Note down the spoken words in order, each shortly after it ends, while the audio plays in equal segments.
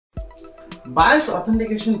BIOS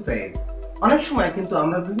authentication fail. অনেক সময় কিন্তু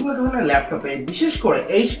আমরা বিভিন্ন ধরনের ল্যাপটপে, বিশেষ করে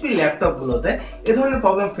HP ল্যাপটপগুলোতে এই ধরনের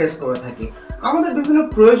প্রবলেম ফেস করে থাকি। আমাদের বিভিন্ন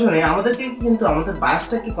প্রয়োজনে আমাদেরকে কিন্তু আমাদের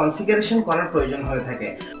BIOSটাকে কনফিগারেশন করার প্রয়োজন হয়ে থাকে।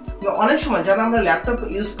 অনেক সময় যারা আমরা ল্যাপটপ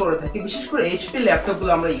ইউজ করে থাকি, বিশেষ করে HP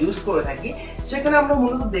ল্যাপটপগুলো আমরা ইউজ করে থাকি, সেখানে আমরা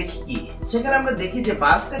মূলত দেখি কি, সেখানে আমরা দেখি যে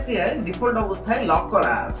BIOSটাকে ডিফল্ট অবস্থায় লক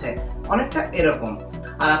করা আছে, অনেকটা এরকম।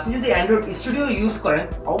 আর আপনি যদি অ্যান্ড্রয়েড স্টুডিও ইউজ করেন,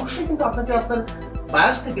 অবশ্যই কিন্তু আপনাকে আপনার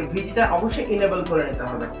BIOS থেকে ভিডিটা অবশ্যই এনেবল করে নিতে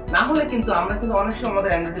হবে। না হলে কিন্তু আমরা কিন্তু অনেক সময়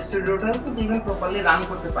আমাদের অ্যান্ড্রয়েড স্টুডিওটাও কিন্তু ইভেন প্রপারলি রান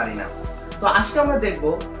করতে পারি না। তো আজকে আমরা দেখব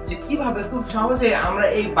যে কিভাবে খুব সহজে আমরা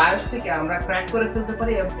এই BIOS থেকে আমরা ক্র্যাক করে ফেলতে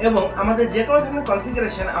পারি এবং আমাদের যে কোনো ধরনের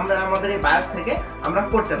কনফিগারেশন আমরা আমাদের এই BIOS থেকে আমরা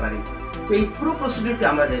করতে পারি। তো এই পুরো প্রসিডিউরটি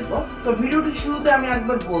আমরা দেখব। তো ভিডিওটি শুরুতে আমি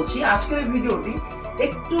একবার বলছি, আজকের এই ভিডিওটি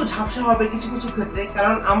একটু ঝাপসা হবে কিছু কিছু ক্ষেত্রে,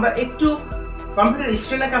 কারণ আমরা একটু কম্পিউটার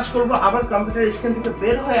স্ক্রিনে কাজ করব, আবার কম্পিউটার স্ক্রিন থেকে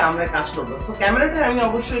বের হয়ে আমরা কাজ করব। তো ক্যামেরাটা আমি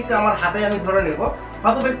অবশ্যই একটু আমার হাতে আমি ধরে নেব,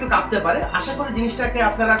 হয়তো একটু কাঁপতে পারে। আশা করি জিনিসটাকে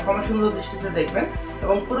আপনারা ক্ষমাসুন্দর দৃষ্টিতে দেখবেন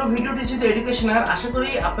এবং পুরো ভিডিওটি যদি এডুকেশনাল, আশা করি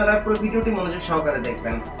আপনারা পুরো ভিডিওটি মনোযোগ সহকারে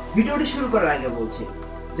দেখবেন। ভিডিওটি শুরু করার আগে বলছি,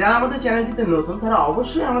 যারা আমাদের চ্যানেলটিতে নতুন তারা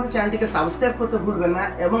অবশ্যই আমাদের চ্যানেলটিকে সাবস্ক্রাইব করতে ভুলবেন না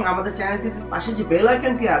এবং আমাদের চ্যানেলটির পাশে যে বেল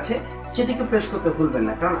আইকনটি আছে সেটিকে প্রেস করতে ভুলবেন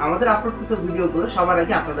না, কারণ আমাদের আপলোডকৃত ভিডিওগুলো সবার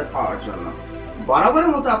আগে আপনাদের পাওয়ার জন্য।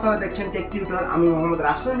 বরাবরের মতো আপনারা দেখছেন টেক টিউটর, আমি মোহাম্মদ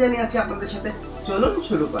রাফসান জানি আছি আপনাদের সাথে। চলুন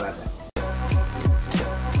শুরু করা যাক।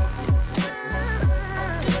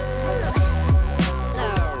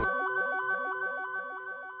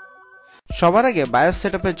 সবার আগে BIOS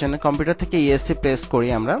সেটআপের জন্য কম্পিউটার থেকে ESC প্রেস করি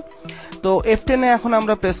আমরা। তো F10 এ এখন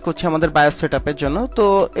আমরা প্রেস করছি আমাদের BIOS সেটআপের জন্য। তো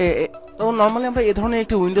নরমালি আমরা এই ধরনের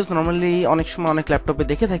একটি উইন্ডোজ নরমালি অনেক সময় অনেক ল্যাপটপে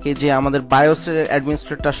দেখে থাকি যে আমাদের BIOS এর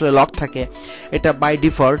অ্যাডমিনিস্ট্রেটর আসলে লক থাকে, এটা বাই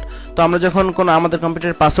ডিফল্ট। তো আমরা যখন কোনো আমাদের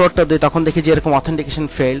কম্পিউটারের পাসওয়ার্ডটা দিই তখন দেখি যে এরকম অথেন্টিকেশন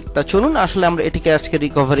ফেল। তা চলুন আসলে আমরা এটিকে আজকে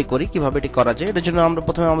রিকভারি করি, কিভাবে এটি করা যায়। এর জন্য আমরা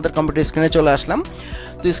প্রথমে আমাদের কম্পিউটার স্ক্রিনে চলে আসলাম।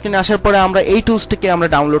 তো স্ক্রিনে আসার পরে আমরা এই টুলসটিকে আমরা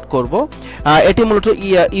ডাউনলোড করব। এটি মূলত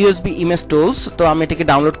USB ইমেজ টুলস। তো আমি এটিকে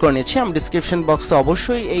ডাউনলোড করে নিয়েছি। আমি ডিসক্রিপশন বক্সে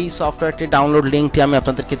অবশ্যই এই সফটওয়্যারটি ডাউনলোড লিঙ্কটি আমি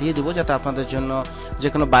আপনাদেরকে দিয়ে দিব, যাতে আপনাদের জন্য যে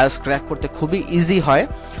কোনো BIOS ক্র্যাক করতে খুবই ইজি হয়।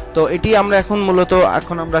 তো এটি আমরা এখন মূলত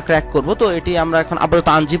আমরা ক্র্যাক করব। তো এটি আমরা এখন আপাতত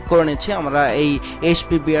আনজিপ করে নিচ্ছি আমরা এই HP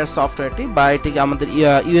BIOS সফটওয়্যারটি, বা এটি আমাদের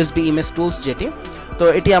USB ইমেজ টুলস যেটি। তো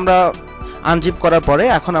এটি আমরা আনজিপ করার পরে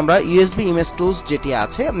এখন আমরা USB ইমেজ টুলস যেটি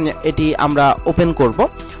আছে এটি আমরা ওপেন করব।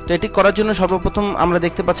 তো এটি করার জন্য সর্বপ্রথম আমরা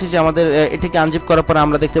দেখতে পাচ্ছি যে আমাদের এটিকে আনজিপ করার পরে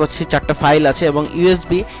আমরা দেখতে পাচ্ছি 4টা ফাইল আছে এবং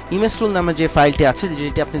USB ইমেজ টুল নামে যে ফাইলটি আছে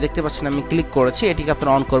যেটি আপনি দেখতে পাচ্ছেন আমি ক্লিক করেছি, এটিকে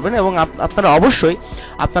আপনারা অন করবেন এবং আপনারা অবশ্যই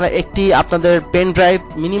একটি আপনাদের পেন ড্রাইভ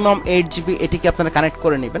মিনিমাম 8GB এটিকে আপনারা কানেক্ট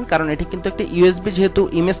করে নেবেন, কারণ এটি কিন্তু একটি USB যেহেতু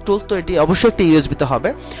ইমেজ টুলস, তো এটি অবশ্যই একটি USB তে হবে।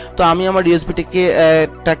 তো আমি আমার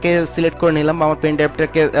USB-টাকে সিলেক্ট করে নিলাম, বা আমার পেন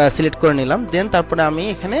ড্রাইভটাকে সিলেক্ট করে নিলাম। দেন তারপরে আমি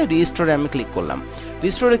এখানে রিস্টোরে আমি ক্লিক করলাম।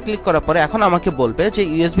 রিস্টোরে ক্লিক করার পরে এখন আমাকে বলবে যে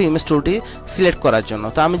USB ইমেজ টুলটি সিলেক্ট করার জন্য।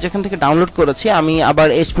 তো আমি যেখান থেকে ডাউনলোড করেছি আমি আবার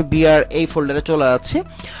HP BR এই ফোল্ডারে চলে যাচ্ছি।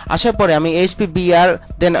 আসার পরে আমি HP BR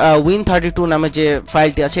দেন Win32 নামে যে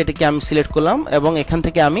ফাইলটি আছে এটিকে আমি সিলেক্ট করলাম এবং এখান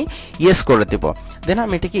থেকে আমি ইয়েস করে দেব। দেন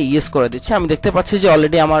আমি এটিকে ইয়েস করে দিচ্ছি। আমি দেখতে পাচ্ছি যে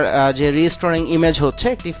অলরেডি আমার যে রিস্টোরিং ইমেজ হচ্ছে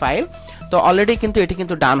একটি ফাইল, তো অলরেডি কিন্তু এটি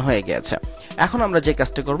কিন্তু ডান হয়ে গেছে। এখন আমরা যে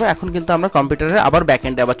কাজটা করব, এখন কিন্তু আমরা কম্পিউটারে আবার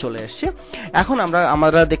ব্যাকএন্ডে আবার চলে এসেছি। এখন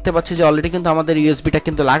আমরা দেখতে পাচ্ছি যে অলরেডি কিন্তু আমাদের USB-টা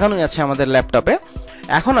কিন্তু লাগানোই আছে আমাদের ল্যাপটপে।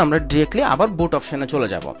 এখন আমরা ডিরেক্টলি আবার বুট অপশনে চলে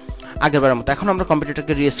যাব আগেরবারের মতো। এখন আমরা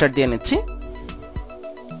কম্পিউটারকে রিস্টার্ট দিয়ে নিচ্ছি।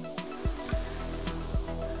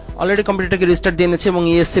 অলরেডি কম্পিউটারকে রিস্টার্ট দিয়ে নিচ্ছি এবং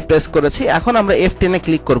ESC প্রেস করেছি। এখন আমরা F10 এ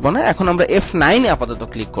ক্লিক করব না, এখন আমরা F9 এ আপাতত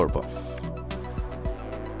ক্লিক করব।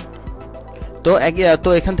 তো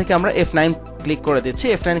এখান থেকে আমরা F9 ক্লিক করে দিচ্ছি।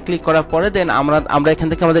 F9 ক্লিক করার পরে দেন আমরা এখান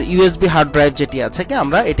থেকে আমাদের USB হার্ড ড্রাইভ যেটি আছে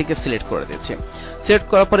আমরা এটিকে সিলেক্ট করে দিচ্ছি। সিলেক্ট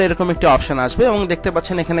করার পরে এরকম একটি অপশন আসবে এবং দেখতে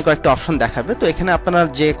পাচ্ছেন এখানে কয়েকটা অপশন দেখাবে। তো এখানে আপনারা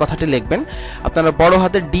যে কথাটি লিখবেন, আপনারা বড়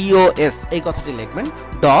হাতে DOS এই কথাটি লিখবেন,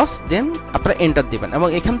 DOS, দেন আপনারা এন্টার দিবেন এবং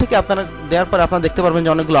এখান থেকে আপনারা দেওয়ার পর আপনারা দেখতে পারবেন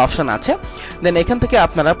যে অনেকগুলো অপশন আছে। দেন এখান থেকে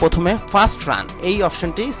আপনারা প্রথমে ফার্স্ট রান এই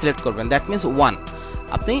অপশনটি সিলেক্ট করবেন, দ্যাট মিনস 1,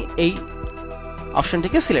 আপনি এই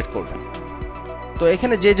অপশনটিকে সিলেক্ট করবেন। তো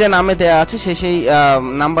এখানে যে নামে দেওয়া আছে সেই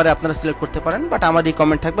নাম্বারে আপনারা সিলেক্ট করতে পারেন, বাট আমার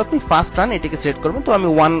রিকমেন্ড থাকবে আপনি ফার্স্ট রান এটিকে সিলেক্ট করবেন। তো আমি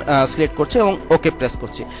 1 সিলেক্ট করছি এবং ওকে প্রেস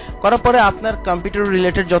করছি। করার পরে আপনার কম্পিউটার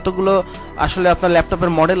রিলেটেড যতগুলো আসলে আপনার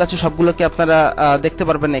ল্যাপটপের মডেল আছে সবগুলোকে আপনারা দেখতে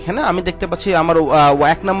পারবেন এখানে। আমি দেখতে পাচ্ছি আমার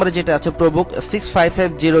 1 নম্বরে যেটা আছে ProBook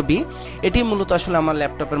 6550B, এটি মূলত আসলে আমার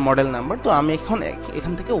ল্যাপটপের মডেল নাম্বার। তো আমি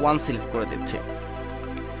এখান থেকে 1 সিলেক্ট করে দিচ্ছি।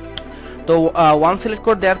 তো ওয়ান সিলেক্ট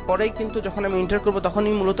করে দেওয়ার পরেই কিন্তু যখন আমি এন্টার করব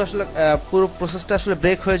তখনই মূলত আসলে পুরো প্রসেসটা আসলে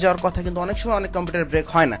ব্রেক হয়ে যাওয়ার কথা, কিন্তু অনেক সময় অনেক কম্পিউটার ব্রেক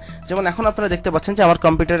হয় না। যেমন এখন আপনারা দেখতে পাচ্ছেন যে আমার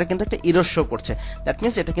কম্পিউটারে কিন্তু একটা এরর শো করছে, দ্যাট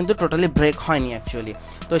মিনস এটা কিন্তু টোটালি ব্রেক হয়নি অ্যাকচুয়ালি।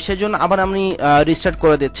 তো সেজন্য আবার আমি রিস্টার্ট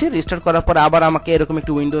করে দিচ্ছি। রিস্টার্ট করার পরে আবার আমাকে এরকম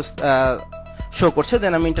একটি উইন্ডোজ শো করছে,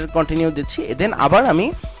 দেন আমি এন্টার কন্টিনিউ দিচ্ছি। দেন আবার আমি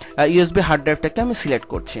ইউএসবি হার্ড ড্রাইভটাকে আমি সিলেক্ট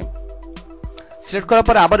করছি। সিলেক্ট করার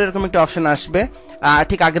পরে আবার এরকম একটা অপশন আসবে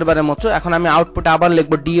ঠিক আগের বারের মতো। এখন আমি আউটপুটে আবার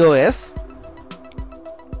লিখবো DOS,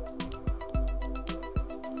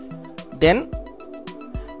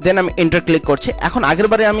 দেন আমি এন্টার ক্লিক করছি। এখন আগের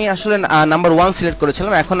বারে আমি আসলে নাম্বার 1 সিলেক্ট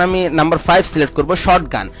করেছিলাম, এখন আমি নাম্বার 5 সিলেক্ট করব,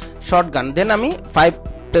 শর্টগান। দেন আমি 5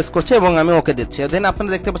 প্রেস করছি এবং আমি ওকে দিচ্ছি। দেন আপনারা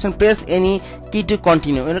দেখতে পাচ্ছেন প্রেস এনি কি টু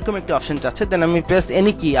কন্টিনিউ, এরকম একটি অপশন চাচ্ছে। দেন আমি প্রেস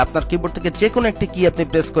এনি কি, আপনার কিবোর্ড থেকে যে কোনো একটি কি আপনি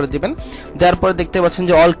প্রেস করে দিবেন। দেওয়ার পরে দেখতে পাচ্ছেন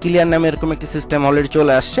যে অল ক্লিয়ার নামে এরকম একটি সিস্টেম অলরেডি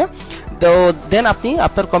চলে আসছে। তো দেন আপনি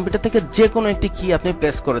আপনার কম্পিউটার থেকে যে কোনো একটি কি আপনি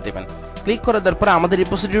প্রেস করে দেবেন। ক্লিক করে দেওয়ার পরে আমাদের এই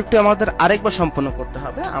প্রসিডিউরটি আমাদের আরেকবার সম্পন্ন করতে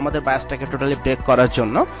হবে আমাদের বায়োসটাকে টোটালি ব্রেক করার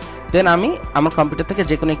জন্য। দেন আমি আমার কম্পিউটার থেকে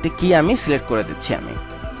যে কোনো একটি কি আমি সিলেক্ট করে দিচ্ছি আমি।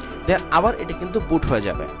 দেন আবার এটি কিন্তু বুট হয়ে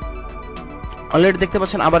যাবে। অলরেডি দেখতে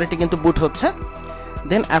পাচ্ছেন আবার এটি কিন্তু বুট হচ্ছে।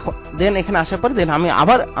 দেন এখানে আসার পর দেন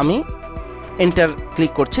আমি এন্টার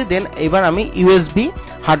ক্লিক করছি। দেন এবার আমি ইউএসবি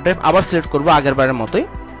হার্ড ড্রাইভ আবার সিলেক্ট করব আগের বারের মতোই।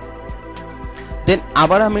 দেন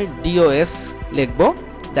আবার আমি DOS লিখবো,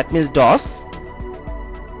 দ্যাট মিনস DOS।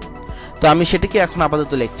 তো আমি সেটাকে এখন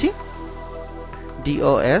আপাতত লিখছি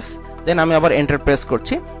DOS। দেন আমি আবার এন্টার প্রেস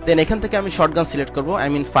করছি। দেন এখান থেকে আমি শর্টগান সিলেক্ট করব, আই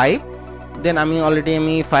মিন 5। দেন আমি অলরেডি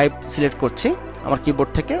 5 সিলেক্ট করছি আমার কিবোর্ড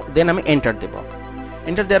থেকে। দেন আমি এন্টার দেব।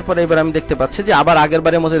 এন্টার দেওয়ার পরে এবার আমি দেখতে পাচ্ছি যে আবার আগের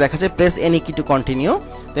বারের মতো দেখা যায় প্রেস এনি কি টু কন্টিনিউ।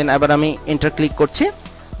 দেন এবার আমি এন্টার ক্লিক করছি।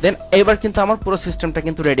 দেন এবার কিন্তু আমার পুরো সিস্টেমটা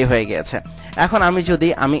কিন্তু রেডি হয়ে গিয়েছে। এখন আমি যদি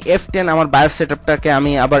F10 আমার বায়োস সেটআপটাকে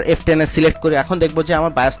আমি আবার F10 এ সিলেক্ট করি, এখন দেখবো যে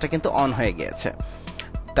আমার বায়োসটা কিন্তু অন হয়ে গিয়েছে।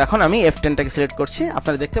 তো এখন আমি F10টাকে সিলেক্ট করছি।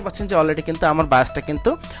 আপনারা দেখতে পাচ্ছেন যে অলরেডি কিন্তু আমার বায়োসটা কিন্তু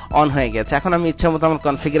অন হয়ে গেছে। এখন আমি ইচ্ছা মতো আমার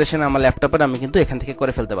কনফিগারেশন আমার ল্যাপটপের আমি কিন্তু এখান থেকে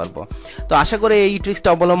করে ফেলতে পারবো। তো আশা করি এই ট্রিক্সটা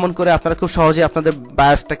অবলম্বন করে আপনারা খুব সহজে আপনাদের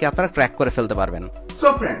বায়োসটাকে আপনারা ক্র্যাক করে ফেলতে পারবেন। সো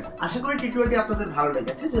ফ্রেন্ডস, আশা করি টিউটোরিয়ালটি আপনাদের ভালো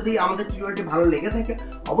লেগেছে। যদি আমাদের টিউটোরিয়ালটি ভালো লেগে থাকে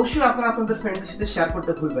অবশ্যই আপনারা আপনাদের ফ্রেন্ডদের সাথে শেয়ার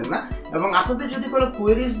করতে ভুলবেন না। এবং আপনাদের যদি কোনো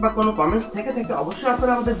কোয়েরিজ বা কোনো কমেন্টস থেকে অবশ্যই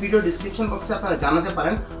আপনারা আমাদের ভিডিও ডেসক্রিপশন বক্সে আপনারা জানাতে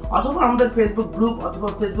পারেন, অথবা আমাদের ফেসবুক গ্রুপ অথবা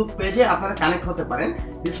ফেসবুক পেজে আপনারা কানেক্ট হতে পারেন।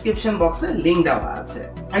 ডিসক্রিপশন বক্সে লিংক দেওয়া আছে।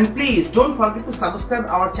 And please don't forget to subscribe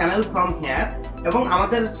our channel from here. এবং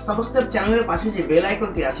আমাদের সাবস্ক্রাইব চ্যানেলের পাশে যে বেল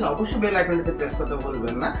আইকনটি আছে অবশ্যই বেল আইকনটিতে প্রেস করতে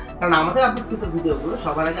ভুলবেন না, কারণ আমাদের আপলোডকৃত ভিডিওগুলো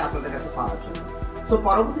সবার আগে আপনাদের কাছে পাওয়ার জন্য। সো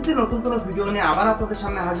পরবর্তীতে নতুন কোনো ভিডিও নিয়ে আবার আপনাদের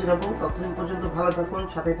সামনে হাজির হব। ততদিন পর্যন্ত ভালো থাকুন,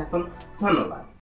 সাথে থাকুন। ধন্যবাদ।